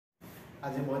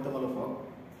আজি মই তোমালোকক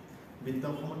bitto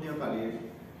khomondiyo কালিৰ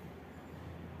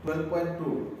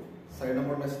 12.2 4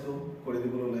 নম্বৰ মেচটো কৰি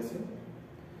দিবলৈ ওলাইছো।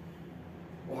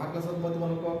 অহা ক্লাছত মই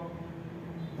তোমালোকক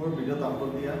মোৰ ভিডিঅ'ত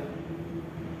আপলোড দিয়া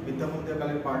bitto khomondiyo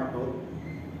কালিৰ পাৰ্ট 2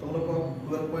 তোমালোকক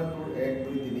 12.2 1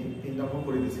 2 3 তিনটা অংক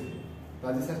কৰি দিছিল।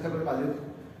 আজি চেষ্টা কৰিম আজিৰ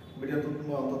ভিডিঅ'টোত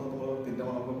মই অন্তত তোমালোকক তিনটা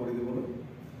অংক কৰি দিবলৈ।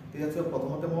 ঠিক আছে,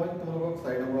 প্ৰথমতে মই তোমালোকক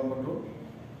 4 নম্বৰ অংকটো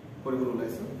কৰিবলৈ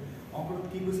ওলাইছো। অংকটোত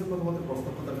কি কৈছে প্ৰথমতে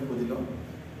প্ৰশ্নটো আমি বুজি লওঁ।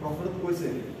 প্ৰশ্নটোত কৈছে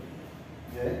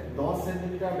যে 10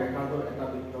 সেন্টিমিটাৰ ব্যাসাৰ্ধৰ এটা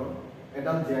বৃত্তৰ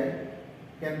এডাল জ্যাই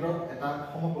কেন্দ্ৰত এটা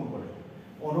সমকোণ কৰে।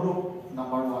 অনুৰূপ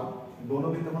নাম্বাৰ 1 গৌণ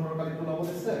বৃত্তখণ্ডৰ কালিটো ল'ব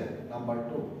দিছে, নাম্বাৰ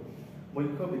 2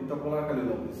 মুখ্য বৃত্তকলাৰ কালি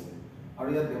ল'ব দিছে, আৰু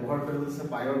ইয়াত ব্যৱহাৰ কৰিব দিছে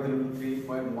পাইৰ ভ্যালু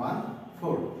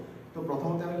 3.14। তো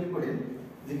প্ৰথমতে আমি কি কৰিম,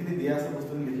 যিখিনি দিয়া আছে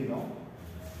বস্তুখিনি লিখি লওঁ।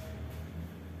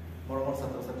 মৰমৰ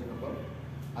ছাত্ৰ ছাত্ৰীসকল,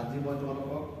 আজি মই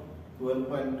তোমালোকক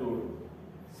 12.2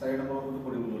 4 নম্বৰ অংকটো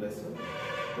কৰিবলৈ ওলাইছো।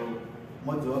 তো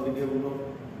মই যোৱা ভিডিঅ'বোৰৰ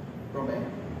ক্ৰমে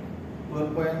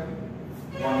 12.1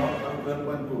 আৰু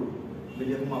 12.2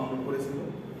 ভিডিঅ'সমূহ আপলোড কৰিছিলোঁ।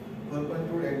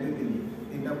 12.2 1 2 3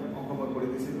 তিনিটা অংক মই কৰি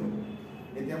দিছিলোঁ।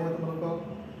 এতিয়া মই তোমালোকক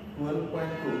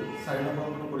 12.2 4 নম্বৰ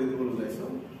অংকটো কৰি দিবলৈ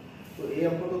ওলাইছোঁ। তো এই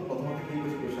অংকটোত প্ৰথমতে কি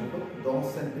কৈছে কুৱেশ্যনটো, 10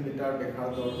 সেন্টিমিটাৰ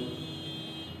ব্যাসাৰ্ধৰ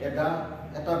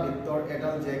এটা বৃত্তৰ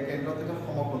এডাল জ্যাই কেন্দ্ৰত এটা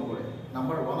সমকোণ কৰে।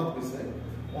 নাম্বাৰ 1ত কৈছে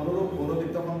অনুৰূপ গৌণ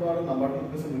বৃত্তখণ্ড, আৰু নাম্বাৰ 2ত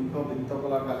কৈছে মুখ্য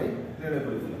বৃত্তকলাৰ কালি নিৰ্ণয়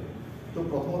কৰিবলৈ। তো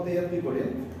প্ৰথমতে ইয়াত কি কৰিম,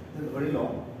 যে ধৰি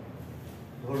লওঁ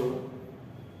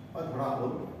ধৰা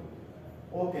হ'ল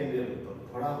ও কেন্দ্ৰীয় বৃত্ত,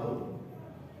 ধৰা হ'ল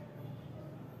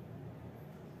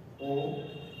ও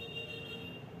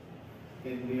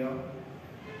কেন্দ্ৰীয়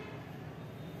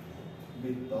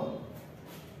বৃত্তৰ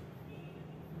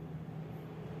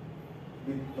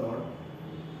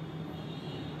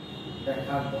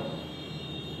ব্যাসাৰ্ধ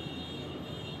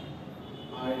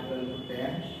r =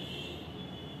 10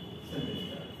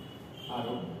 সেন্টিমিটাৰ,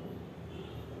 আৰু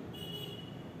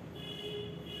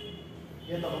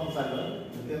ইয়াত অকণমান চাই লওঁ।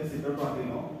 যেতিয়া আমি চিত্ৰটো আঁকি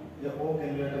লওঁ যে ও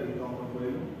কেন্দ্ৰীয় এটা বৃত্ত অংকন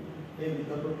কৰিলোঁ, এই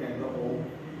বৃত্তটোৰ কেন্দ্ৰ ও,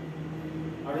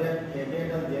 আৰু ইয়াত এনে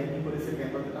এটা জ্যাই কি কৰিছে,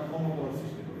 কেন্দ্ৰত এটা সমকোণ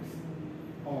সৃষ্টি কৰিছে।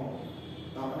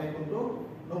 তাৰমানে কোনটো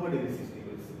 90 ডিগ্ৰী সৃষ্টি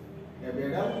কৰিছে।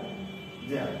 এডাল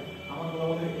জ্যাই আমাক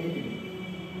ওলাবলৈ এইখিনি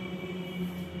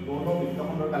গৌণ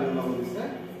বৃত্তখণ্ডৰ কালি ওলাব দিছে।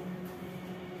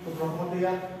 তো প্ৰথমতে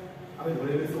ইয়াত আমি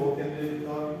ধৰি লৈছোঁ ও কেন্দ্ৰীয়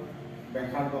বৃত্তৰ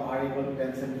ব্যাসাৰ্ধ r =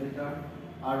 10 সেন্টিমিটাৰ,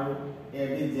 আৰু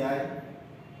AB জ্যাই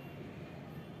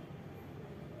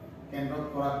কেন্দ্ৰত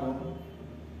কৰা কোণ,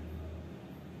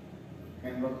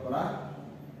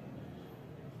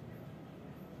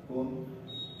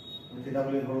 থিটা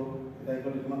বুলি ধৰো। থিটা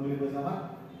ইকুৱেল কিমান বুলি কৈছে আমাক,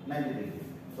 90 ডিগ্ৰী।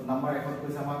 তো নাম্বাৰ 1ত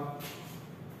কৈছে আমাক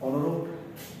অনুৰূপ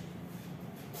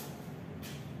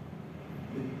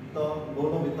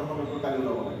গৌণ বৃত্তখণ্ডৰ কালি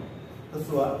ওলাব লাগে। তো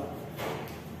চোৱা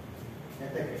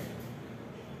এতেকে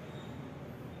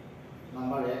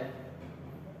নাম্বাৰ 1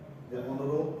 যে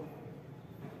অনুৰূপ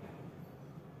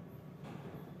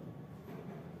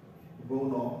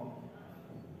গৌণ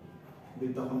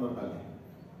বৃত্তখণ্ডৰ কালি।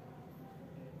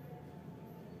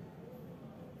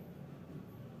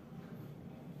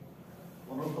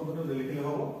 অনুৰূপ শব্দটো লিখিলে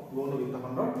হ'ব গৌণ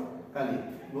বৃত্তখণ্ডৰ কালি।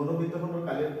 গৌণ বৃত্তখণ্ডৰ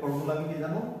কালিৰ ফৰ্মুলা আমি কি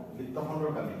জানো,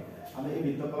 বৃত্তখণ্ডৰ কালি। আমি এই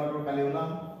বৃত্তকলাটোৰ কালি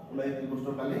ওলাই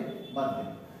ত্ৰিভুজৰ কালি বাদ দিম।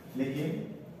 লিখিম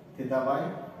থিটা বাই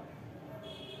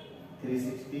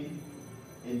 360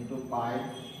 ইনটু পাই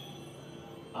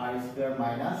r স্কয়ার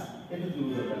মাইনাস এইটো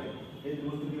ত্ৰিভুজৰ কালি। এই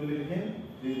ত্ৰিভুজটো কি বুলি লিখিম,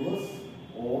 ত্ৰিভুজ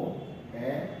ও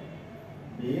এ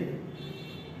বি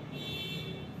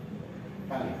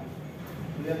কালি।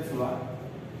 ইয়াত চোৱা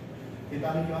থিটা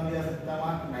আমি কিমান দিয়া আছে, থিটা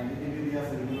আমাক 90 ডিগ্ৰী দিয়া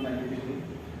আছে, 90 ডিগ্ৰী।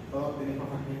 তো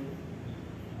 360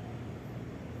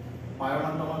 পাইৰ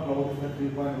মানটো আমাক ল'ব দিছে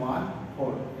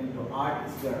 3.14 ইনটু r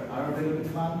স্কয়াৰ, r ৰ ভ্যালু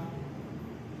কিমান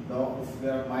 10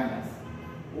 square minus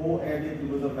O A B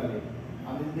ত্ৰিভুজৰ কালি।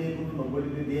 আমি যদি কোনটো 90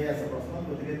 ডিগ্ৰী দিয়ে আছে প্ৰশ্ন,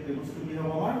 গতিকে ত্ৰিভুজটো কি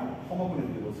হ'ব আমাৰ সমকোণী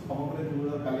ত্ৰিভুজ। সমকোণী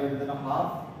ত্ৰিভুজৰ কালি আমি জানো হাফ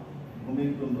ভূমি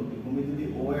উন্নতি। ভূমি যদি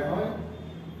ও এ হয়,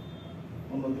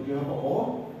 উন্নতি কি হ'ব ও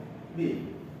বি।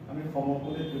 আমি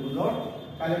সমকোণী ত্ৰিভুজৰ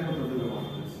কালিৰ পদ্ধতি ব্যৱহাৰ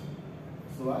কৰিছোঁ।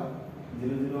 চোৱা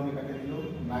 0 0 আমি কাটি দিলোঁ,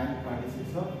 936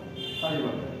 4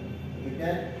 বাৰ। গতিকে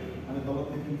আমি তলত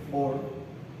লিখিম 4,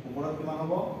 ওপৰত কিমান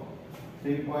হ'ব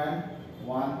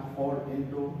 3.14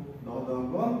 ইনটু 10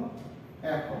 গুণ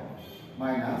 100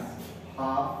 মাইনাস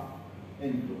হাফ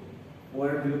ইনটু ও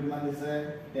এর ভ্যালু কিমান দিছে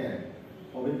 10,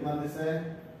 ও বি কিমান দিছে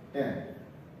 10।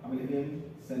 আমি লিখিম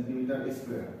সেন্টিমিটার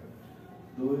স্কয়ার,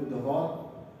 2 10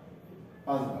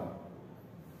 5 বাৰ।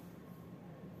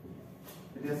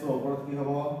 এতিয়া সো ওপৰত কি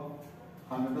হ'ব,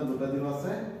 100 দুটা 0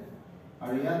 আছে,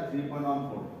 আৰু ইয়াত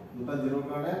 3.14 দুটা 0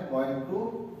 কাৰণে 0.2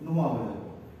 নোহোৱা হৈ যাব।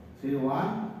 3 1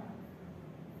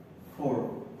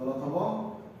 4 তলত হ'ব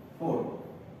 4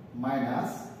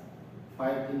 minus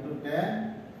 5 into 10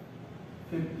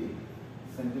 50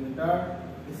 centimeter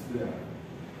square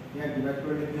here divide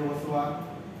কৰি কি হ'ব চোৱা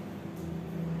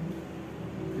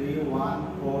 3 1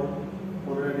 4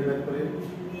 4 ৰে divide কৰি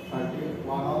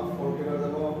 31 of 4 কেটা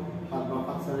যাব 7 বা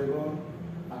 5 4 গ'ল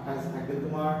 28 থাকে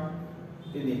তোমাৰ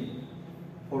 3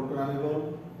 4 টো আনি গ'ল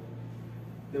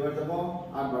divide যাব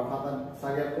 8 বা 7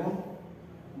 4 আকৌ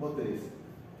 32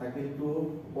 থাকিল 2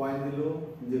 পইণ্ট দিলো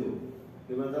 0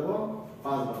 divide যাব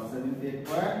 5 বা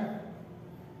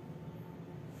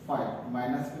 78.5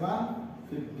 minus কিমান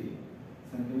 50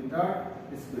 centimeter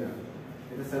square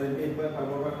এটা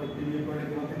 78.5 over 50 ডিভাইড কৰিলে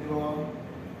কিমান থাকিব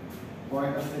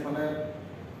পয়েন্ট আছে মানে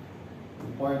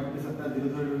পয়েন্ট পিছত 0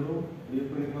 ধৰি ললো ডিভাইড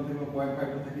কৰিলে কিমান থাকিব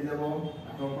 0.5 টো থাকি যাব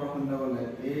 8 ৰ পৰা শূন্য গলে 8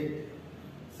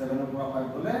 7 ৰ পৰা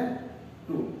 5 গলে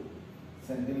 2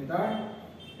 centimeter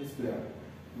square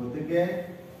গতিকে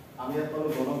আমি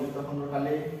আপোনালোক ঘনবৃত্তখনৰ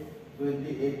কালি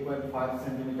 28.5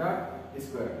 centimeter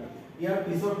square ইয়াৰ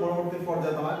পিছৰ পৰৱৰ্তী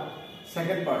পৰ্যায়ত আমাৰ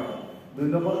সেকেন্ড পাৰ্ট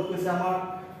 2 নম্বৰত কৈছে আমাৰ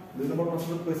 2 নম্বৰ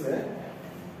প্ৰশ্নত কৈছে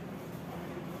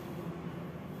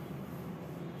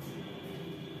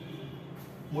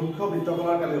মুখ্য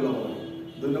বৃত্তকলাৰ কালি ওলাব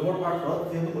 2 নম্বৰ পাৰ্টত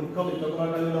যেহেতু মুখ্য বৃত্তকলাৰ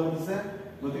কালি ওলাব দিছে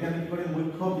গতিকে আমি কি কৰিম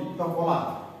মুখ্য বৃত্তকলা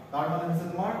তাৰ মানে হৈছে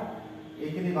তোমাৰ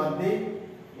এইখিনি বাদ দি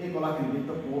এই কলাখিনি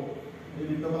এই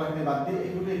বৃত্তকলাখিনি বাদ দি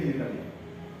এই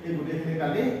গোটেইখিনি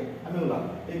কালি আমি ওলাম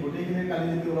এই গোটেইখিনি কালি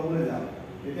যদি ওলাবলৈ যাম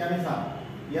তেতিয়া আমি চাম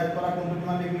ইয়াত কৰা কোনটো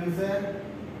কিমান ডিগ্ৰী হৈছে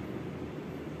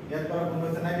ইয়াত কৰা কোনটো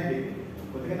হৈছে 90 ডিগ্ৰী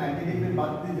গতিকে 90 ডিগ্ৰী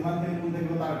বাদ দি যিমানখিনি কোণ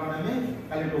থাকিব তাৰ কাৰণে আমি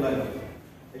কালি ওলাই ল'ম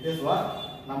এতিয়া চোৱা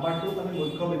নাম্বাৰ 2 আমি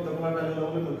মুখ্য বৃত্তকলাৰ কালি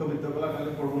ওলাবলৈ মুখ্য বৃত্তকলাৰ কালি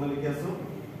ফৰ্মুলা লিখি আছো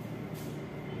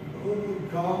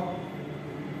মুখ্য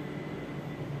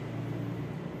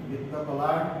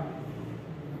বৃত্তকলাৰ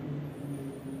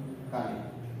কালি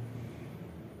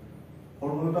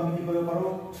ফৰ্মুলাটো আমি কি কৰিব পাৰো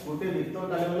গোটেই বৃত্তৰ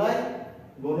কালি ওলাই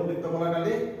গৌণ বৃত্তকলাৰ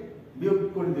কালি বিয়োগ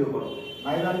কৰি দিব পাৰো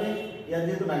নাই আমি ইয়াত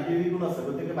যেহেতু 90 ডিগ্ৰী কোণ আছে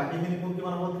গতিকে বাকিখিনি কোণ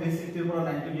কিমান হ'ব 360 ৰ পৰা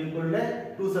 90 বিয়োগ কৰিলে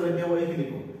 270 হ'ব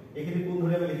এইখিনি কোণ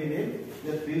ধৰি আমি লিখি দিম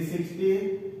যে 360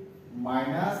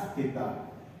 minus theta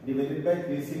divided by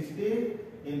 360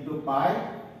 into pi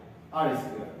r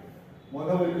square মই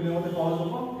ভাবো এই নিয়মতে সহজ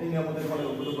হ'ব এই নিয়মতে ফলে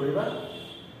উত্তৰটো কৰিবা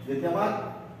যেতিয়া আমাক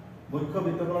মুখ্য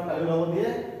বৃত্তকলাৰ কালি ওলাব দিয়ে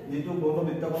যেটো গৌণ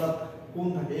বৃত্তকলাত কোণ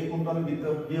থাকে এই কোণটো আমি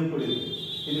বিয়োগ কৰি দিম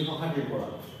 360 পৰা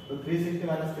তো 360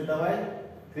 minus theta by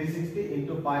 360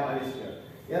 into pi r square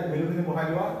ইয়াত ভ্যালুখিনি বহাই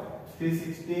দিবা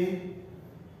 360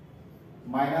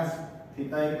 minus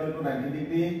theta equal to 90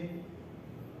 degree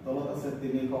তলত আছে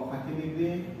 360 ডিগ্ৰী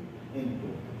into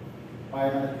pi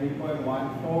মানে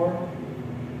 3.14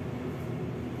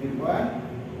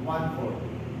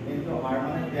 into r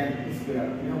মানে 10 স্কয়াৰ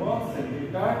কি হ'ব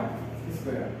সেন্টিমিটাৰ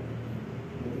স্কয়াৰ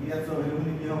গতিকে ইয়াত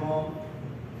ভ্যালুখিনি কি হ'ব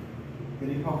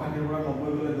 360 ৰ পৰা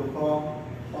 90 গলে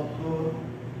 270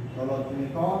 তলত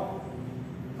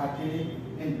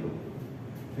 360 into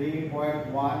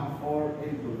 3.14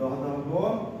 into 10 হ'ব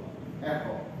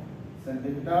 100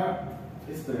 সেন্টিমিটাৰ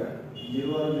স্কয়াৰ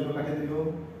 0 আৰু 0 কাটি দিলো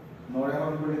 9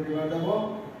 এখন কৰি দিবা যাব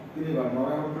 3 বাৰ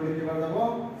 9 এখন কৰি দিবা যাব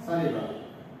 4 বাৰ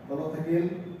তলত থাকিল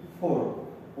 4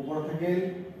 ওপৰত থাকিল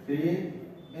 3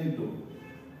 into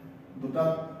দুটা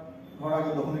ঘৰ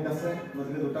আগত দশমিক আছে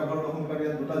গতিকে দুটা ঘৰ দশমিক কাটি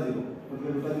দুটা 0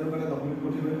 গতিকে দুটা 0 কাটি দশমিক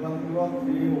উঠিব কিমান থাকিব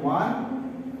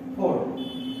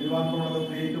 314 314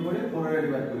 3 into কৰি 4 ৰে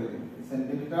ডিভাইড কৰি দিম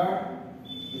সেন্টিমিটাৰ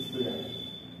স্কয়ার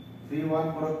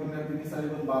 314 3 3 4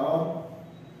 12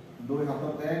 2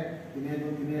 হাতত 1 3 2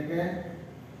 3 1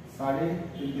 4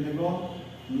 3 3 গো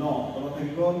 9 তলত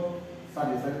থাকি গল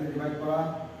 4 4 ডিভাইড কৰা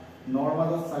 9 ৰ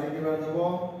মাজত 4 কেবাৰ যাব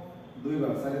 2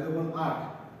 বাৰ 4 2 8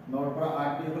 9 ৰ পৰা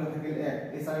 8 বিয়োগ কৰি থাকিল 1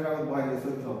 এই 4 ৰ আগত বহাই দিছো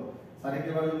 14 4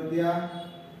 কেবাৰ যদি দিয়া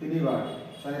 3 বাৰ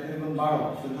 4 3 12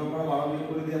 14 ৰ পৰা 12 বিয়োগ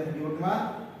কৰি দিয়া থাকিব কিমান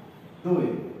 2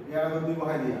 ইয়াৰ আগত 2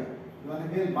 বহাই দিয়া কিমান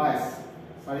থাকিল 22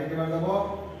 4 কেবাৰ যাব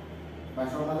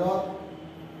 22 ৰ মাজত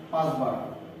 5 বাৰ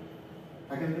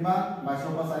থাকিল কিমান 22 ৰ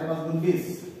পৰা 4 5 গুণ 20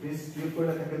 20 বিয়োগ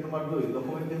কৰিলে থাকিল তোমাৰ 2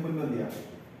 দশমিক দি শূন্য দিয়া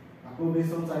আকৌ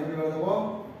 20 ৰ 4 কেবাৰ যাব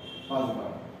 5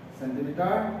 বাৰ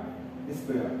সেন্টিমিটাৰ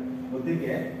স্কয়াৰ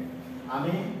গতিকে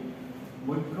আমি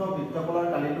মুখ্য বৃত্তকলাৰ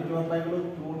কালিটো কিমান পাই গলো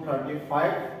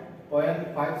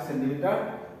 235.5 সেন্টিমিটাৰ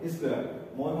স্কয়াৰ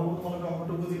মই ভাবো তোমালোকে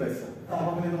অংকটো বুজি পাইছা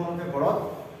অংকখিনি তোমালোকে ঘৰত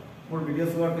মোৰ ভিডিও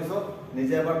চোৱাৰ পিছত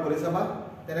নিজে এবাৰ কৰি চাবা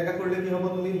তেনেকা কৰিলে কি হ'ব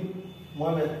তুমি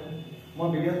মই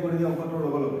ভিডিওত কৰি দি অংকটো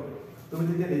লব লগে তুমি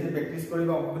যেতিয়া নিজে প্ৰেক্টিস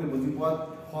কৰিবা অংকখিনি বুজি পোৱাত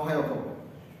সহায়ক হ'ব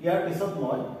ইয়াৰ পিছত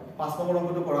মই 5 নম্বৰ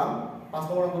অংকটো কৰাম 5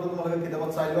 নম্বৰ অংকটো তোমালোকে কিতাপত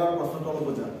চাই লোৱা আৰু প্ৰশ্নটো অলপ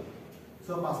বুজা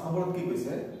সো 5 নম্বৰত কি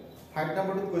কৈছে 5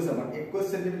 নম্বৰত কৈছে আমাৰ 21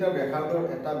 সেন্টিমিটাৰ ব্যাসাৰ্ধৰ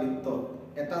এটা বৃত্তত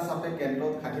এটা চাপে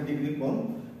কেন্দ্ৰত 60 ডিগ্ৰী কোণ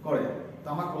কৰে তো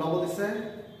আমাক ওলাব দিছে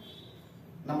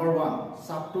নাম্বাৰ 1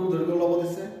 চাপটোৰ দৈৰ্ঘ্য ওলাব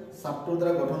দিছে চাপটোৰ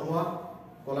দ্বাৰা গঠন হোৱা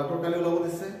কলাটোৰ কালি ওলাব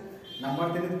দিছে নাম্বাৰ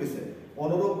 3 কৈছে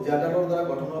অনুৰূপ জ্যাদাৰৰ দ্বাৰা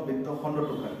গঠন হোৱা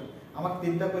বৃত্তখণ্ডটোৰ কালি আমাক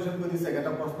তিনটা কোৱেশ্চন কৈ দিছে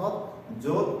এটা প্ৰশ্নত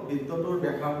য'ত বৃত্তটোৰ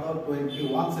ব্যাসাৰ্ধ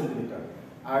 21 সেন্টিমিটাৰ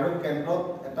আৰু কেন্দ্ৰত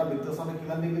এটা বৃত্তচাপে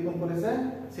কিমান ডিগ্ৰী কোণ কৰিছে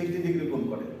 60 ডিগ্ৰী কোণ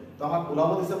কৰে তো আমাক ওলাব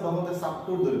দিছে প্ৰথমতে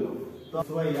চাপটোৰ দৈৰ্ঘ্য তো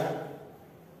চোৱা ইয়াত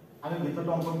আমি বৃত্তটো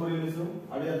অঙ্কন কৰি লৈছো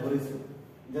আৰু ইয়াত ধৰিছো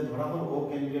যে ধৰা হ'ল ও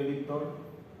কেন্দ্ৰীয় বৃত্তৰ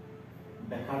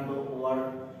ব্যাসাৰ্ধ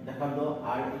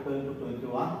r equal to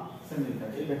 21 সেন্টিমিটাৰ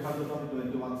এই ব্যাসাৰ্ধটো আমি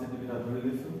 21 সেন্টিমিটাৰ ধৰি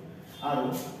লৈছো আৰু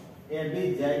AB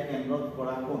যায় কেন্দ্ৰত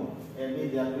কৰা কোণ AB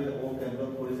যাতে ও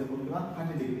কেন্দ্ৰত কৰিছে কোণ কিমান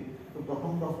 30 ডিগ্ৰী তো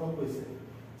প্ৰথম প্ৰশ্ন কৈছে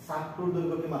চাপটোৰ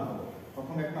দৈৰ্ঘ্য কিমান হ'ব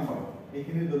প্ৰথম এক নম্বৰ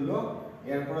এইখিনি দৈৰ্ঘ্য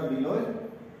ইয়াৰ পৰা বিলৈ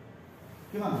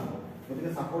কিমান হ'ব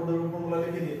গতিকে চাপৰ দৈৰ্ঘ্য ফৰ্মুলা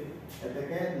লিখি দিম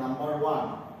এতেকে নাম্বাৰ 1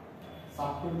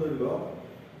 চাপটোৰ দৈৰ্ঘ্য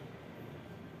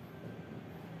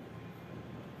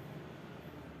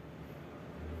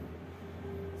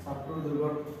চাপটোৰ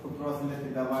দৈৰ্ঘ্যৰ সূত্ৰ আছিল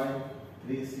থিটা বাই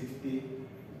 360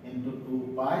 into 2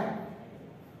 pi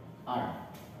r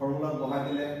ফৰ্মুলা বহাই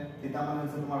দিলে থিটা মানে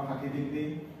হৈছে তোমাৰ 60 ডিগ্ৰী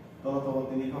তলত হ'ব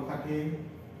 360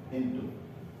 into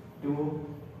 2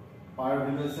 pi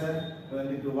হৈছে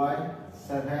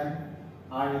 22/7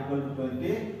 r equal to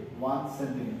 21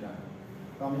 সেন্টিমিটার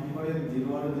তো আমি কি কৰিম 0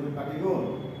 আৰু 0 কাটি গ'ল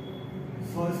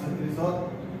 6 37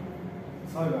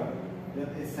 6 বাৰ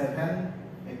ইয়াত 7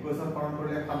 21 ফৰ্ম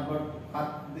কৰিলে 7 বাৰ 7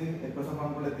 দিন 21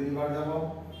 ফৰ্ম কৰিলে 3 বাৰ যাব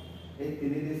এই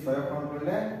 3 দি 6 ফৰ্ম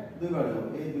কৰিলে 2 বাৰ যাব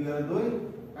এই 2 আৰু 2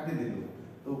 কাটি দিলো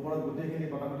তো ওপৰত গোটেইখিনি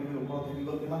কটাকটি কৰি ওপৰত থাকি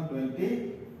গ'ল কিমান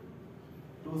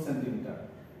 22 সেন্টিমিটাৰ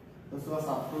তো সোৱা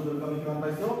চাপটোৰ দৈৰ্ঘ্য আমি কিমান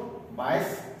পাইছো 22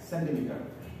 সেন্টিমিটাৰ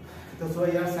তো সোৱা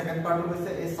ইয়াৰ সেকেন্ড পাৰ্ট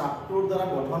হৈছে এই চাপটোৰ দ্বাৰা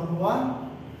গঠন হোৱা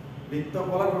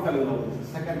বৃত্তকলাটোৰ কালি ওলাব দিছে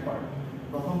সেকেন্ড পাৰ্ট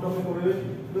প্ৰথমটো আমি কৰিলো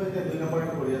এতিয়া দুই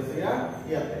নম্বৰটো কৰি আছে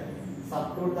ইয়াতে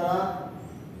চাপটোৰ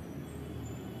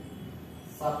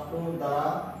দ্বাৰা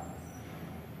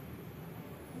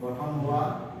গঠন হোৱা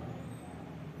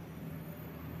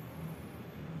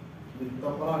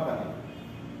বৃত্তকলাৰ কালি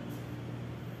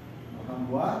গঠন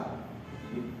হোৱা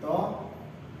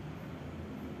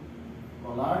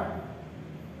বৃত্তকলাৰ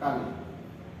কালি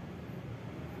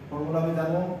ফৰ্মুলা আমি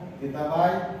জানো থিটা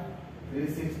বাই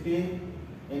 360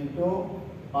 into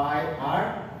pi r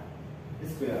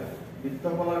square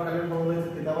বৃত্তকলাৰ কালিৰ ফৰ্মুলা হৈছে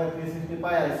থিটা বাই 360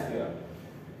 pi r square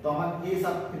তো আমাক এই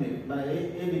চাপখিনি মানে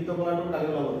এই বৃত্তকলাটোৰ কালি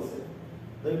ওলাব দিছে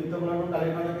তো এই বৃত্তকলাটোৰ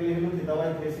কালিৰ কাৰণে কি লিখিলো থিটা বাই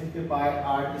 360 pi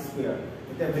r square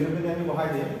এতিয়া ভ্যালুখিনি আমি বহাই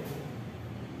দিম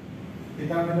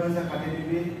থিটাৰ ভ্যালু হৈছে 60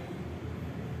 ডিগ্ৰী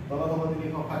তলত হ'ব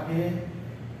 360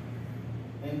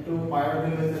 into pi r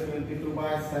ভ্যালু হৈছে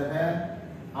 22/7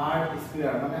 r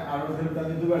square মানে r এর ভ্যালুটা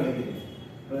আমি দুবার লিখি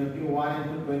 21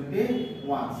 into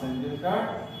 21 সেন্টিমিটার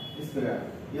স্কয়ার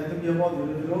ইয়াতে কি হ'ব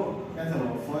 0 0 ক্যান্সেল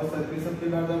হ'ব 6 36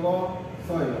 কিবার যাব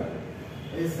 6 বার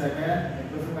এই 7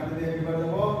 21 কাটি দিয়ে কিবার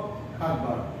যাব 7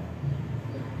 বার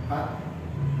 7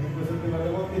 21 কিবার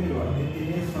যাব 3 বার এই 3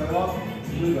 6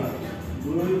 2 বার 2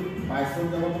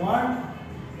 22 যাব তোমার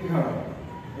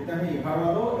 11 এটা আমি 11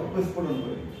 আৰু 21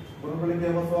 পূৰণ কৰিলে কি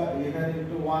হ'ব 11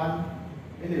 into 1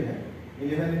 11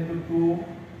 11 into 2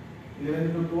 11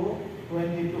 into 2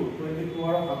 22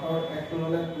 আৰু 7 এক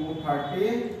ললে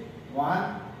 231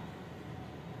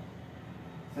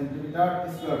 সেন্টিমিটাৰ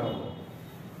স্কয়াৰ হ'ব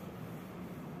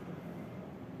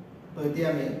তো এতিয়া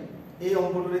আমি এই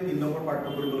অংকটোৰে 3 নম্বৰ পাৰ্টটো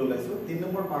কৰিবলৈ ওলাইছো 3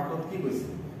 নম্বৰ পাৰ্টত কি কৈছে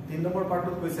 3 নম্বৰ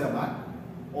পাৰ্টত কৈছে আমাক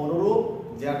অনুৰূপ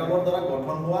জ্যাদাৰৰ দ্বাৰা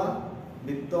গঠন হোৱা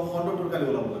বৃত্তখণ্ডটোৰ কালি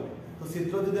ওলাব লাগে তো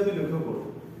চিত্ৰ যদি আমি লক্ষ্য কৰো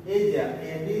এই যে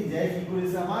AB যায় কি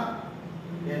কৰিছে আমাক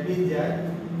AB যায়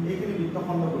এইখিনি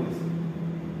বৃত্তখণ্ড কৰিছে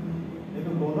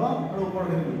এইটো গণ আৰু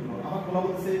ওপৰখিনি বৃত্ত আমাক ওলাব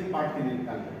দিছে এই পাৰ্টখিনিৰ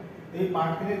কালি এই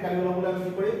পাৰ্টখিনিৰ কালি ওলাবলৈ আমি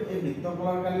কি কৰিম এই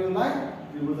বৃত্তকলাৰ কালি ওলাই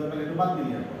ত্ৰিভুজৰ কালিটো বাদ দিম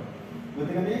ইয়াৰ পৰা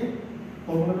গতিকে আমি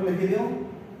ফৰ্মুলাটো লিখি দিওঁ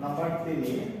নাম্বাৰ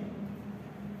 3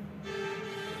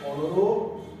 অনুৰূপ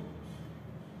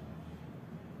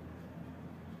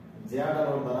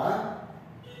জ্যাদাৰৰ দ্বাৰা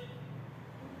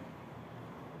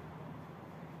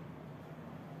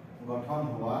গঠন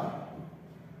হোৱা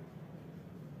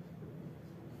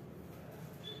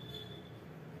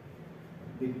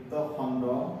বৃত্তখণ্ড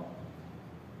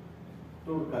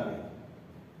টোৰ কালি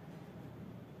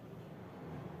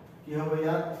কি হ'ব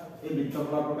ইয়াত এই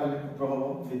বৃত্তকলাটোৰ কালি সূত্ৰ হ'ব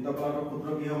বৃত্তকলাটোৰ সূত্ৰ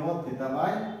কি হ'ব থিটা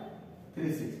বাই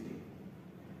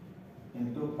 360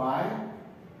 into pi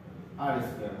r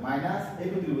square minus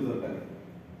এইটো ত্ৰিভুজৰ কালি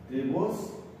ত্ৰিভুজ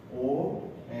O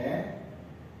A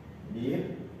B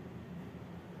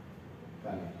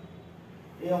কালি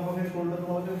এই অংকখিনি কৰিলে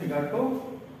তোমালোকে ফিগাৰটো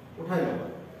উঠাই ল'বা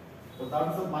তো তাৰ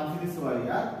পিছত মানখিনি চোৱা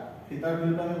ইয়াত থিটাৰ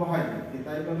ভ্যালুটো আমি বহাই দিম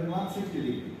থিটা ইকুৱেল টু 60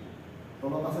 ডিগ্ৰী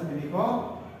তলত আছে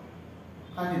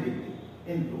 360 ডিগ্ৰী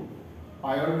ইনটু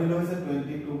পাইৰ ভ্যালু হৈছে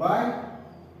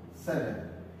 22/7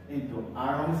 ইনটু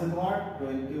r হৈছে তোমাৰ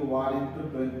 21 ইনটু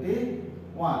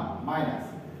 21 মাইনাস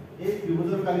এই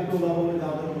ত্ৰিভুজৰ কালিটো ওলাবলৈ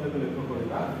যাওঁতে তোমালোকে লক্ষ্য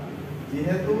কৰিবা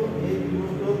যেহেতু এই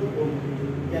ত্ৰিভুজটোৰ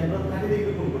কেন্দ্ৰত 30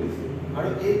 ডিগ্ৰী কোণ কৰিছে আৰু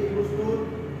এই ত্ৰিভুজটোৰ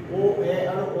OA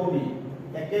আৰু OB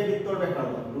একে বৃত্তৰ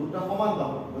ব্যাসাৰ্ধ দুটা সমান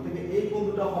পাব গতিকে এই কোণ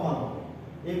দুটা সমান হ'ব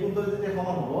এই কোণটো যেতিয়া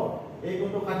সমান হ'ব এই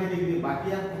কোণটো 60 ডিগ্ৰী বাকি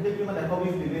থাকে কিমান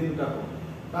 120 ডিগ্ৰী দুটা কোণ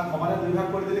তাক সমানে দুই ভাগ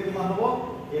কৰি দিলে কিমান হ'ব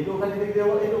এইটো 60 ডিগ্ৰী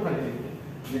হ'ব এইটো 60 ডিগ্ৰী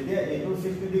যেতিয়া এইটো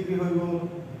 60 ডিগ্ৰী হৈ গ'ল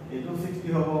এইটো 60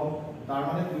 হ'ব তাৰ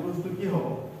মানে ত্ৰিভুজটো কি হ'ব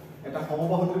এটা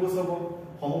সমবাহু ত্ৰিভুজ হ'ব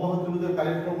সমবাহু ত্ৰিভুজৰ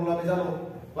কালিৰ ফৰ্মুলা আমি জানো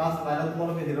ক্লাস 9 ত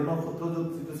তোমালোকে হিৰনৰ সূত্ৰ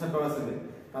যিটো চেপ্টাৰ আছিল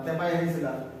তাতে পাই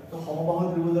আহিছিলা তো সমবাহু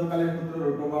ত্ৰিভুজৰ কালিৰ সূত্ৰ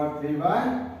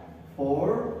 √3/4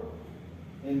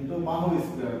 ইনটু বাহু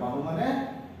স্কয়াৰ বাহু মানে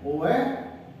OA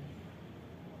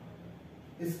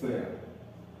স্কয়াৰ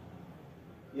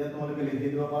ইয়া তোমালোকে লিখি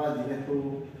দিব পাৰা যেহেতু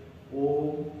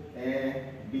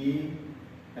OAB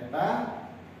এটা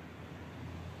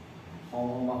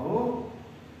সমবাহু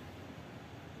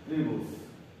ত্রিভুজ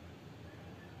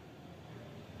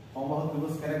সমবাহু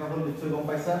ত্রিভুজ কেনেকৈ হ'ল নিশ্চয় গম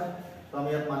পাইছা তো আমি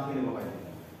ইয়াত মানখিনি বহাই দিম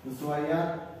তো চোৱা ইয়াত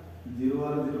 0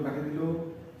 আৰু 0 কাটি দিলো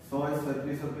 6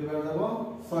 36 কেইবাৰ যাব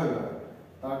 6 বাৰ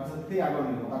তাৰ পিছত কি আগৰ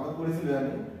নিয়ম আগত কৰিছিলো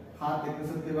আমি 7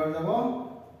 31 কেইবাৰ যাব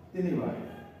 3 বাৰ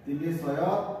 3 6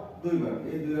 2 বাৰ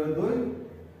এই 2 আৰু 2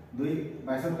 2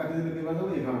 22 কাটি দিলে কেইবাৰ যাব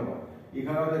 11 বাৰ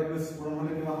 11 আৰু 21 পূৰণ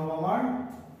হ'লে কিমান হ'ব আমাৰ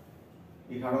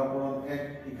 11 পূৰণ 1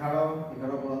 11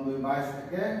 11 পূৰণ 2 22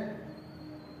 থাকে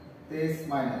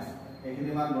 23 মাইনাস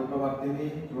এখিনি মান √3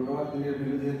 এর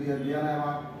ভ্যালু যেহেতু ইয়াত দিয়া নাই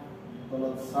আমাক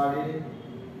তলত 4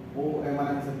 ও এ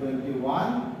মানে আছে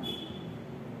 21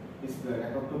 স্কয়ার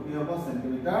এককটো কি হ'ব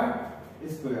সেন্টিমিটার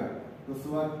স্কয়ার তো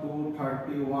সোয়া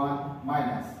 231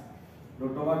 মাইনাস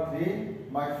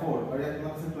 √3/4 আর ইয়াত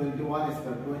কিমান আছে 21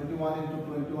 স্কয়ার 21 ইনটু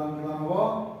 21 কিমান হ'ব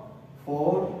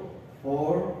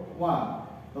 441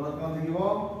 তলত কিমান থাকিব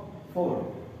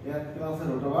 4 ইয়াত কিমান আছে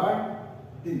 √3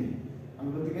 আমি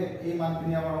গতিকে এই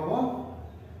মানখিনি আমাৰ হ'ব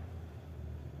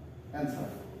आंसर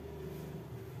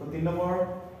তো 3 নম্বৰ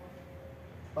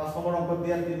 5 নম্বৰ অংক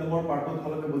দিয়া 3 নম্বৰ পাৰ্টটো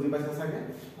তোমালোকে বুজি পাইছা চাগে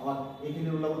আমাক এইখিনি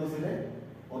ওলাব দিছিলে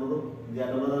অনুৰূপ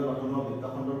জ্ঞানবলৰ গঠনৰ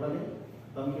বৃত্তখণ্ডৰ কালি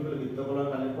তো আমি কি কৰিলো বৃত্তকলাৰ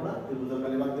কালিৰ পৰা ত্ৰিভুজৰ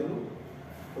কালি বাদ দিলো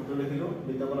সূত্ৰ লিখিলো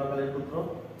বৃত্তকলাৰ কালিৰ সূত্ৰ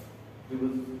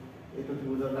ত্ৰিভুজ এইটো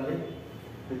ত্ৰিভুজৰ কালি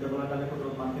বৃত্তকলাৰ কালিৰ সূত্ৰ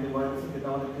মানখিনি বহাই দিছো এটা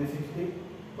মানে 360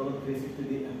 তলত 360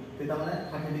 দি এটা মানে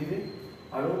 30 ডিগ্ৰী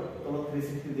আৰু তলত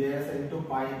 360 দিয়া আছে ইনটু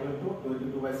পাই ইকুৱেল টু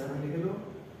 22/7 লিখিলো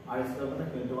আৰ স্কয়াৰ মানে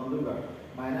 21 দুই বাৰ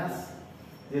মাইনাস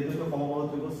যেহেতু সমবাহু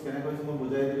ত্ৰিভুজ কেনে কৈছো মই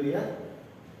বুজাই দিলো ইয়া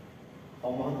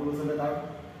সমবাহু ত্ৰিভুজ হলে তাৰ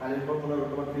কালিৰ ফৰ্মুলা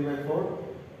 √3/4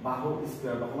 বাহু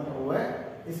স্কয়াৰ বাহু মানে OA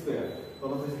স্কয়াৰ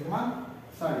তলত আছে কিমান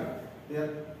 4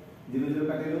 ইয়াত 0 0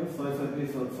 কাটিলো 6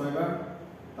 36 6 বাৰ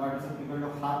তাৰ পিছত কি কৰিলো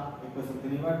 7 21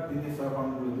 3 বাৰ 3 6 ফৰ্ম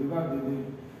 2 বাৰ 2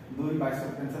 2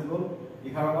 22 কেনসেল গ'ল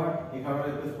 11 বাৰ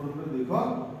 11 21 ফৰ্ম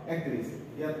 231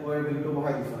 ইয়াত OA এৰ ভ্যালুটো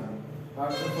বহাই দিছো আমি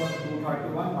তাৰপিছত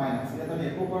 231 মাইনাস এটা আমি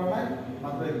একো কৰা নাই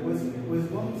মাত্ৰ 21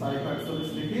 গুণ 441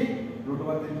 লিখি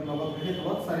 √3 লগত লিখি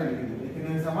তলত 4 লিখি দিম এখিনি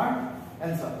হৈছে আমাৰ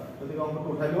आंसर গতিকে অংকটো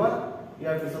উঠাই লোৱা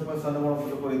ইয়াৰ পিছত মই 6 নম্বৰ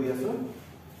অংকটো কৰি দি আছো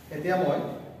এতিয়া মই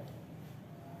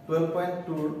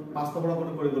 12.2 ৰ 5 নম্বৰ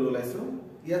অংকটো কৰিবলৈ ওলাইছো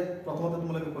ইয়াত প্ৰথমতে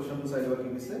তোমালোকে কোৱেশ্চনটো চাই লোৱা কি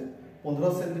দিছে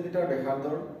 15 সেন্টিমিটাৰ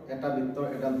ব্যাসাৰ্ধৰ এটা বৃত্তৰ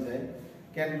এডাল যায়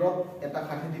কেন্দ্ৰত এটা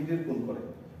 60 ডিগ্ৰীৰ কোণ কৰে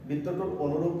বৃত্তটোৰ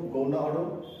অনুৰূপ গৌণ আৰু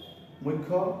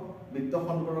মুখ্য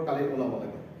বৃত্তখণ্ডৰ কালি ওলাব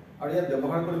লাগে আৰু ইয়াত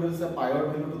ব্যৱহাৰ কৰিব দিছে পাইৰ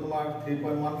ভ্যালুটো তোমাৰ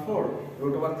 3.14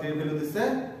 √3 এৰ ভ্যালু দিছে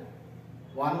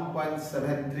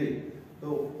 1.73 তো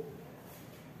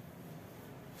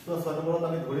 6 নম্বৰত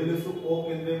আমি ধৰি লৈছো O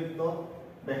কেন্দ্ৰীয় বৃত্ত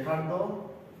ব্যাসাৰ্ধ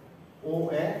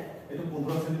OA এটো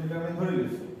 15 সেন্টিমিটাৰ আমি ধৰি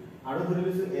লৈছো আৰু ধৰি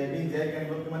লৈছো AB যে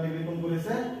কেন্দ্ৰত কিমান ডিগ্ৰী কোণ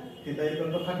কৰিছে θ =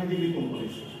 60 ডিগ্ৰী কোণ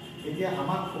কৰিছে এতিয়া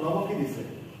আমাক ওলাব কি দিছে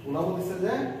ওলাব দিছে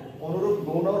যে অনুৰূপ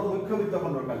গৌণ আৰু মুখ্য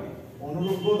বৃত্তখণ্ডৰ কালি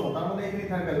অনুৰূপ গৌণ তাৰ মানে এইখিনি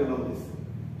থাৰ কালি ওলাব দিছে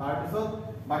তাৰ পিছত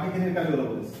বাকিখিনিৰ কালি ওলাব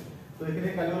দিছে তো এইখিনি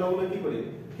কালি ওলাবলৈ কি কৰি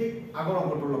ঠিক আগৰ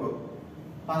অংকটোৰ লগত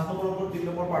 5 নম্বৰ অংকৰ 3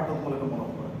 নম্বৰ পাৰ্টটো তোমালোকে মনত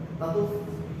কৰা তাতো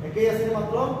একেই আছিল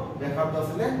মাত্ৰ ব্যাসাৰ্ধ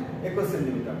আছিল 21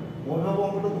 সেন্টিমিটাৰ মই ভাবো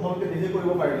অংকটো তোমালোকে নিজে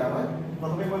কৰিব পাৰিলা হয়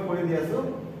প্ৰথমে মই কৰি দি আছো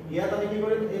ইয়াত আমি কি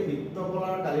কৰিম এই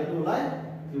বৃত্তকলাৰ কালিটো ওলাই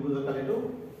ত্ৰিভুজৰ কালিটো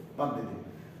বাদ দি দিম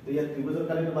তো ইয়াত ত্ৰিভুজৰ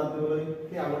কালিটো বাদ দিবলৈ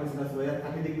কি আগৰ নিচিনা আছে ইয়াত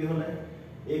 30 ডিগ্ৰী হলে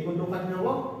এই কোণটো 60 হ'ব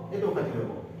এইটো 60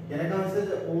 হ'ব কেনেকা হৈছে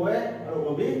যে OA আৰু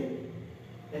OB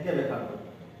একে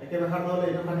ব্যাসাৰ্ধ হলে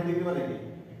এইটো 60 ডিগ্ৰী মানে কি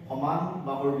সমান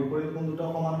বাহুৰ বিপৰীত কোণ দুটা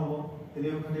সমান হ'ব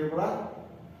 360 পৰা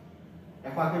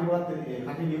 180 পৰা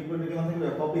 60 বিয়োগ কৰিলে কিমান থাকিব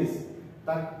 120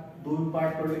 তাক দুই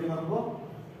পাৰ্ট কৰিলে কিমান হ'ব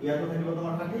ইয়াতো থাকিব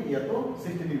তোমাৰ 60 ইয়াতো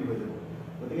 60 ডিগ্ৰী হৈ যাব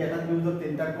গতিকে এটা ত্ৰিভুজৰ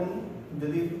তিনটা কোণ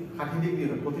যদি 60 ডিগ্ৰী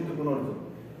হয় প্ৰতিটো কোণৰ যোগ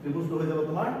ত্ৰিভুজটো হৈ যাব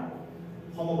তোমাৰ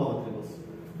সমবাহু ত্ৰিভুজ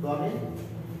তো আমি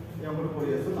এই অংকটো কৰি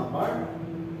আছো নাম্বাৰ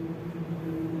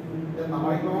এটা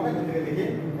নাম্বাৰ কি হবে গতিকে দেখি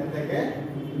এটাকে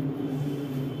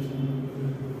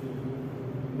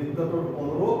বৃত্তটোৰ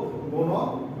অনুৰূপ কোণ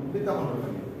বৃত্তখণ্ডৰ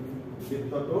কালি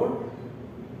বৃত্তটোৰ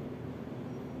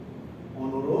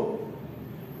অনুৰূপ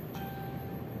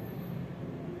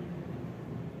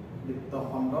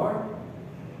বৃত্তখণ্ডৰ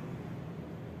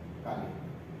কালি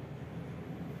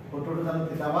সূত্ৰটো জানো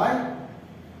থিটা বাই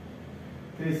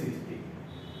 360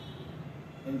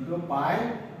 ইনটু পাই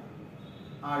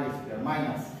r স্কয়াৰ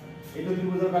মাইনাস এইটো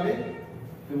ত্ৰিভুজৰ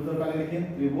কালি লিখিম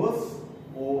ত্ৰিভুজ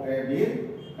OAB ৰ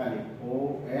কালি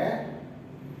OAB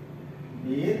ৰ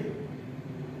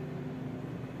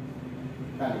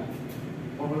কালি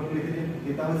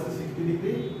theta is 60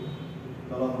 degree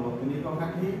তলত হ'ব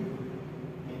 360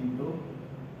 into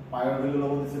pi ৰ ভ্যালু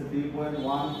ল'ব দিছে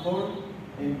 3.14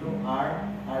 into r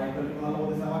equal to কিমান ল'ব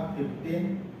দিছে আমাক 15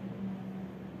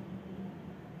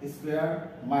 স্কয়াৰ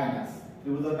মাইনাস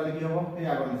ত্ৰিভুজৰ কালি কি হ'ব এই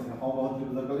আগৰ নিচিনা সমবাহু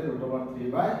ত্ৰিভুজৰ কালি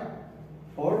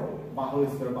 √3/4 বাহু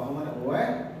স্কয়াৰ বাহু মানে OA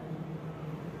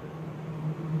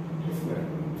স্কয়াৰ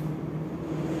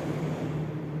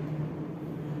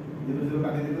 0 0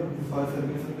 কাটি দিলো 6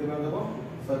 সেন্টিমিটাৰ কেবাৰ যাব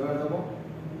 6 বাৰ যাব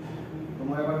তো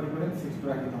মই এবাৰ কি কৰিম 6 টো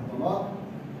ৰাখি থম তলত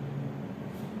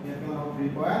ইয়াত কিমান হ'ব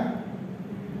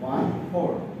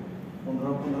 3.14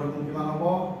 15 কোন কিমান হ'ব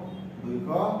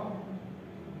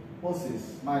 225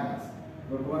 মাইনাস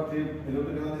 √3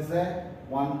 ভ্যালুটো কিমান দিছে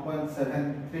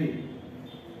 1.73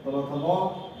 তলত হ'ব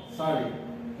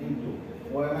 4 ইনটু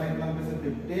y মানে কিমান কৈছে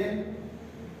 15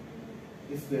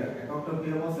 স্কয়াৰ এককটো কি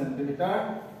হ'ব সেন্টিমিটাৰ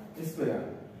স্কয়াৰ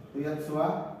তো ইয়াত চোৱা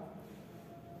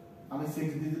আমি 6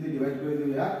 দি যদি ডিভাইড কৰি দিও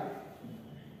ইয়াত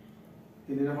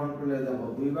 3 ৰ হৰণ কৰিলে যাব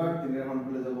 2 বাৰ 3 ৰ হৰণ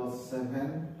কৰিলে যাব 7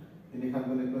 3 খান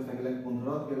গুণ কৰি থাকিলে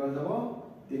 15 কেইবাৰ যাব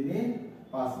 3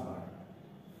 5 বাৰ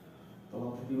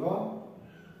তলত থাকিব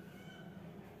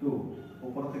 2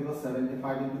 ওপৰত থাকিব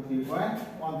 75 into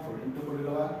 3.14 ইনটু কৰি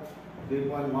লবা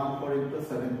 3.14 into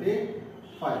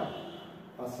 75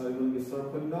 5 গুণ 20 ৰ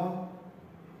শূন্য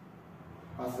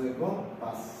 5 গুণ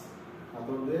 5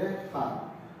 হাতৰ দে 7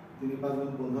 3 5 গুণ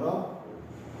 15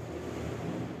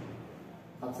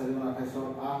 7 4 গুণ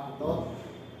 28 8 হাতত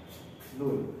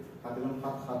 2 7 গুণ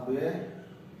 7 7 2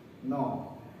 9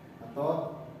 হাতত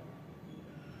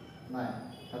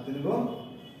 9 7 3 গুণ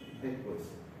 21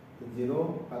 তো 0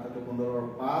 হাতত 15 ৰ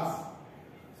 5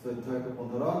 14 টো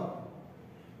 15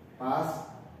 5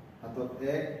 হাতত 1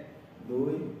 2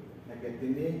 1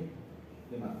 3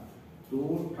 কিমান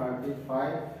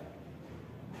 235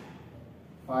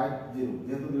 50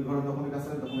 যেহেতু দুই ঘৰৰ দশমিক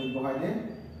আছে দশমিক বহাই দিম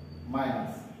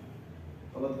মাইনাস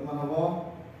তলত কিমান হ'ব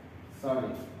 4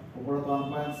 ওপৰত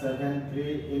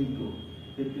 1.73 ইনটু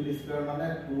 15 স্কয়াৰ মানে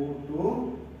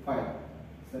 225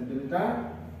 সেন্টিমিটাৰ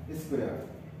স্কয়াৰ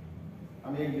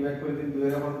আমি এক ডিভাইড কৰি দিম 2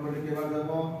 এৰ হৰণ কৰিলে কেইবাৰ যাব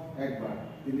একবাৰ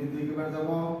 3 2 কেইবাৰ যাব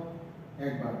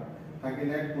একবাৰ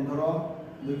থাকিলে 15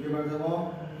 2 কেইবাৰ যাব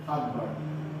 7 বাৰ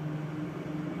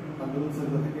 7 গুণ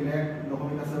 14 থাকিলে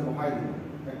দশমিক আছে বহাই দিম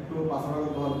একটু 5 ৰ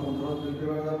লগত 15 2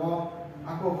 কেইবাৰ যাব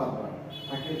আকৌ 7 বাৰ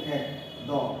থাকিল 1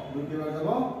 10 2 কেইবাৰ যাব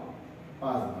 5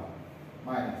 বাৰ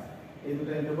মাইনাস এই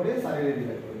দুটা ইনটু কৰি 4 ৰে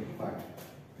ডিভাইড কৰি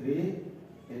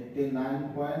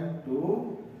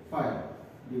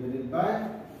 389.25 divided by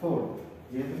 4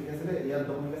 যেহেতু কি আছে ইয়াৰ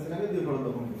দশমিক আছে আমি দুই ঘৰৰ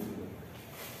দশমিক দিব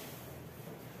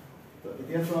তো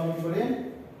এতিয়া সো আমি কি কৰিম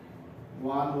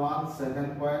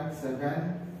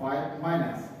 117.75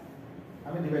 মাইনাস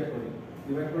আমি ডিভাইড কৰিম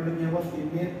ডিভাইড কৰিলে কি হ'ব 3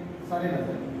 ৰ 4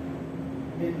 নাযায়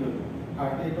 8 লৈ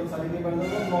 38 ত 4 কেইবাৰ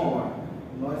যাব 9 বাৰ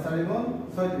 9 4 গুণ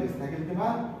 36 থাকিল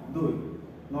কিমান 2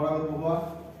 9 আগত হ'ব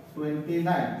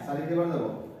 29 4 কেইবাৰ যাব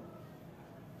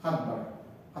 7 বাৰ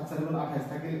 7 4 গুণ 28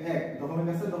 থাকিল 1 দশমিক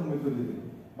আছে দশমিক কৰি দিম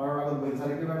 12 আগত বহি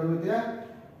 4 কেইবাৰ যাব এতিয়া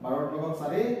 12 ৰ লগত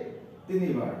 4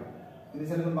 3 বাৰ 3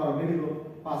 4 গুণ 12 মিলিব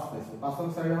 5 পাইছো 5 ক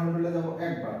 4 হৰণ কৰিলে যাব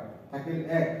 1 বাৰ থাকিল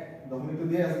 1 দশমিকটো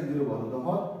দিয়ে আছে 0 বহল 10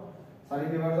 4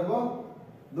 কেইবাৰ যাব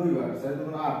 2 বাৰ 4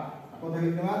 গুণ 8 আকৌ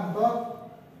থাকিল কিমান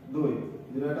 2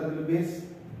 0 এটা দিলো 20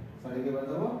 4 কেইবাৰ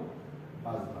যাব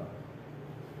 5 বাৰ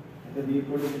এটা বি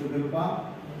কৰি দিটো ভ্যালু পাম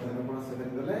 7 ৰ পৰা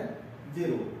 7 গলে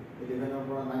 0 11 ৰ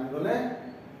পৰা 9 গলে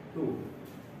 2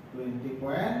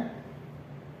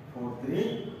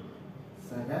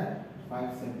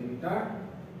 20.435 সেন্টিমিটাৰ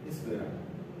স্কয়াৰ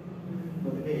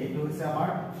গতিকে এইটো হৈছে আমাৰ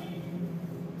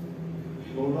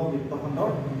গৌণ বৃত্তখণ্ডৰ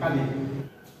কালি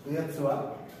ইয়াত চোৱা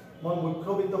মই মুখ্য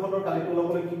বৃত্তখণ্ডৰ কালিটো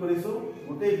লবলৈ কি কৰিছো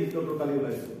গোটেই বৃত্তটোৰ কালি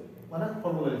ওলাইছো মানে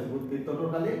ফৰ্মুলা লৈছো বৃত্তটোৰ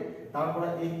কালি তাৰ পৰা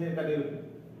এইখিনিৰ কালি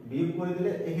বিয়োগ কৰি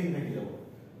দিলে এইখিনি থাকি যাব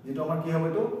যেটো আমাৰ কি হ'ব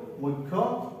এটো মুখ্য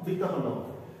বৃত্তখণ্ড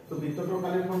তো বৃত্তটোৰ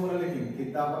কালিৰ ফৰ্মুলা লিখিম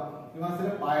থিটা কিমান আছিল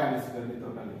পাই r স্কয়াৰ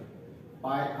বৃত্তৰ কালি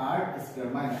পাই r স্কয়াৰ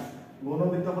মাইনাস গৌণ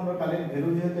বৃত্তখণ্ডৰ কালিৰ ভ্যালু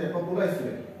যেহেতু একক ওলাইছিল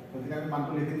গতিকে আমি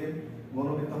মানটো লিখি দিম গৌণ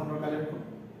বৃত্তখণ্ডৰ কালিৰ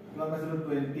কিমান পাইছিল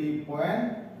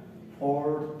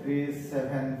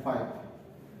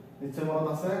 20.4375 নিশ্চয় মনত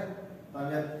আছে আমি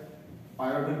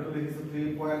পাইৰ ভ্যালুটো লিখিছো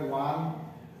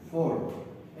 3.14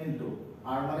 ইনটু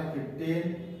r মানে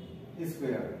 15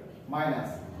 স্কয়াৰ মাইনাস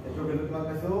এটো ভ্যালু কিমান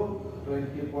পাইছো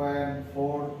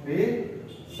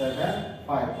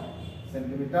 20.4375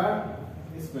 centimetre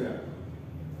square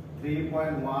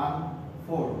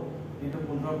 3.14 into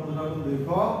 15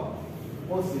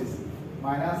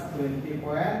 minus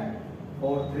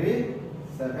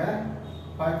 20.4375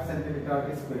 centimetre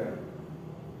square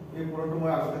এই পুরোটো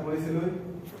মই আগতে কৰিছিলো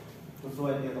তো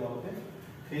সোয়াই দিয়া তোমালোকে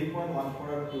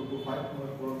 3.14 আৰ 225 মই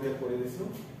পুৰোটো কৰি দিছো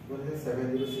গতিকে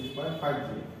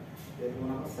 706.50 এৰ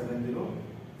মান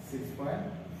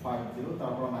 706.50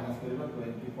 তাৰপৰ মাইনাস কৰিবা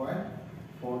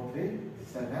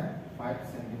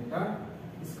 20.4375 সেন্টিমিটাৰ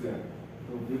স্কয়াৰ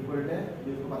তো বিয়োগ কৰিলে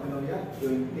বিয়োগ পাতে নলিয়া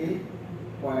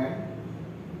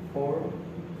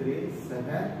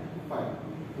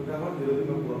 20.4375 দুটা হল 0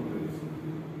 0 পূৰণ কৰি দিছো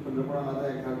তোৰ পৰা না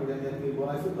যায় 11 কৰি দিয়া কি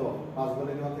বনাইছো তো 5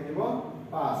 গলে কিমান থাকিব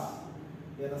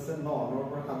 5 ইয়াত আছে 9 9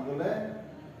 পৰা 7 গলে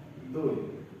 2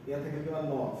 ইয়াত থাকিব কিমান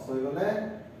 9 6 গলে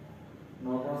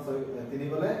 9 পৰা 6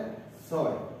 3 গলে 6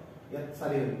 ইয়াত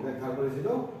 4 হল 11 কৰিছিল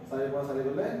 4 পৰা 4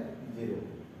 গলে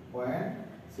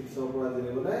 0.6 ৰ পৰা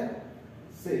 0 গলে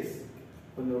 6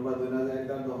 15 পৰা 2 না যায়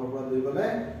 10 পৰা 2 গলে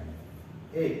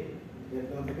 8 ইয়াত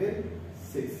কিমান থাকে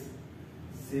 6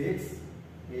 6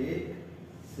 8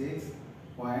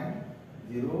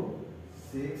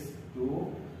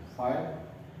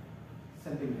 6.0625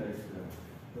 সেন্টিমিটার স্কয়ার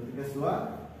গতিকে সোয়া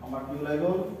আমাৰ কি ওলাই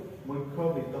গল মুখ্য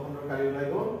বৃত্তখণ্ডৰ কালি ওলাই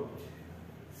গল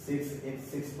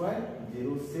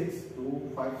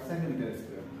 686.0625 সেন্টিমিটাৰ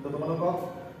স্কয়াৰ তো তোমালোকক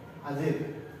আজি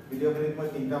ভিডিওখিনিত মই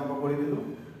তিনটা অংক কৰি দিলো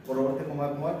পৰৱৰ্তী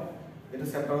সময়ত মই এটো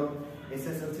চেপ্টাৰত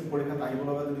এসএসএলসি পৰীক্ষাত আহিব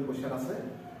লগা যদি কোৱেশ্চন আছে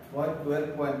মই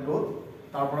 12.2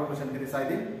 তাৰ পৰা কোৱেশ্চনখিনি চাই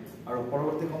দিম আৰু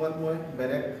পৰৱৰ্তী সময়ত মই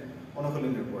বেলেগ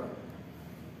অনুশীলনীৰ পৰা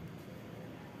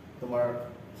তোমাৰ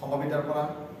সমবিতাৰ পৰা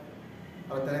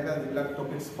আৰু তেনেকা যিবিলাক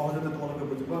টপিকস সহজতে তোমালোকে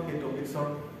বুজিব সেই টপিকসৰ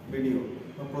ভিডিও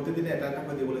মই প্ৰতিদিনে এটা এটা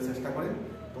কৰি দিবলৈ চেষ্টা কৰিম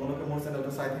তোমালোকে মোৰ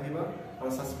চেনেলটো চাই থাকিবা আৰু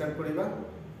সাবস্ক্ৰাইব কৰিবা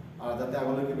আৰু যাতে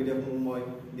আগলৈকে ভিডিও মই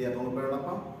দিয়া অনুপ্ৰেৰণা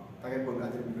পাম তাকে কৈ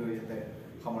আজি ভিডিও ইয়াতে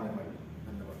সামৰণি মাৰিম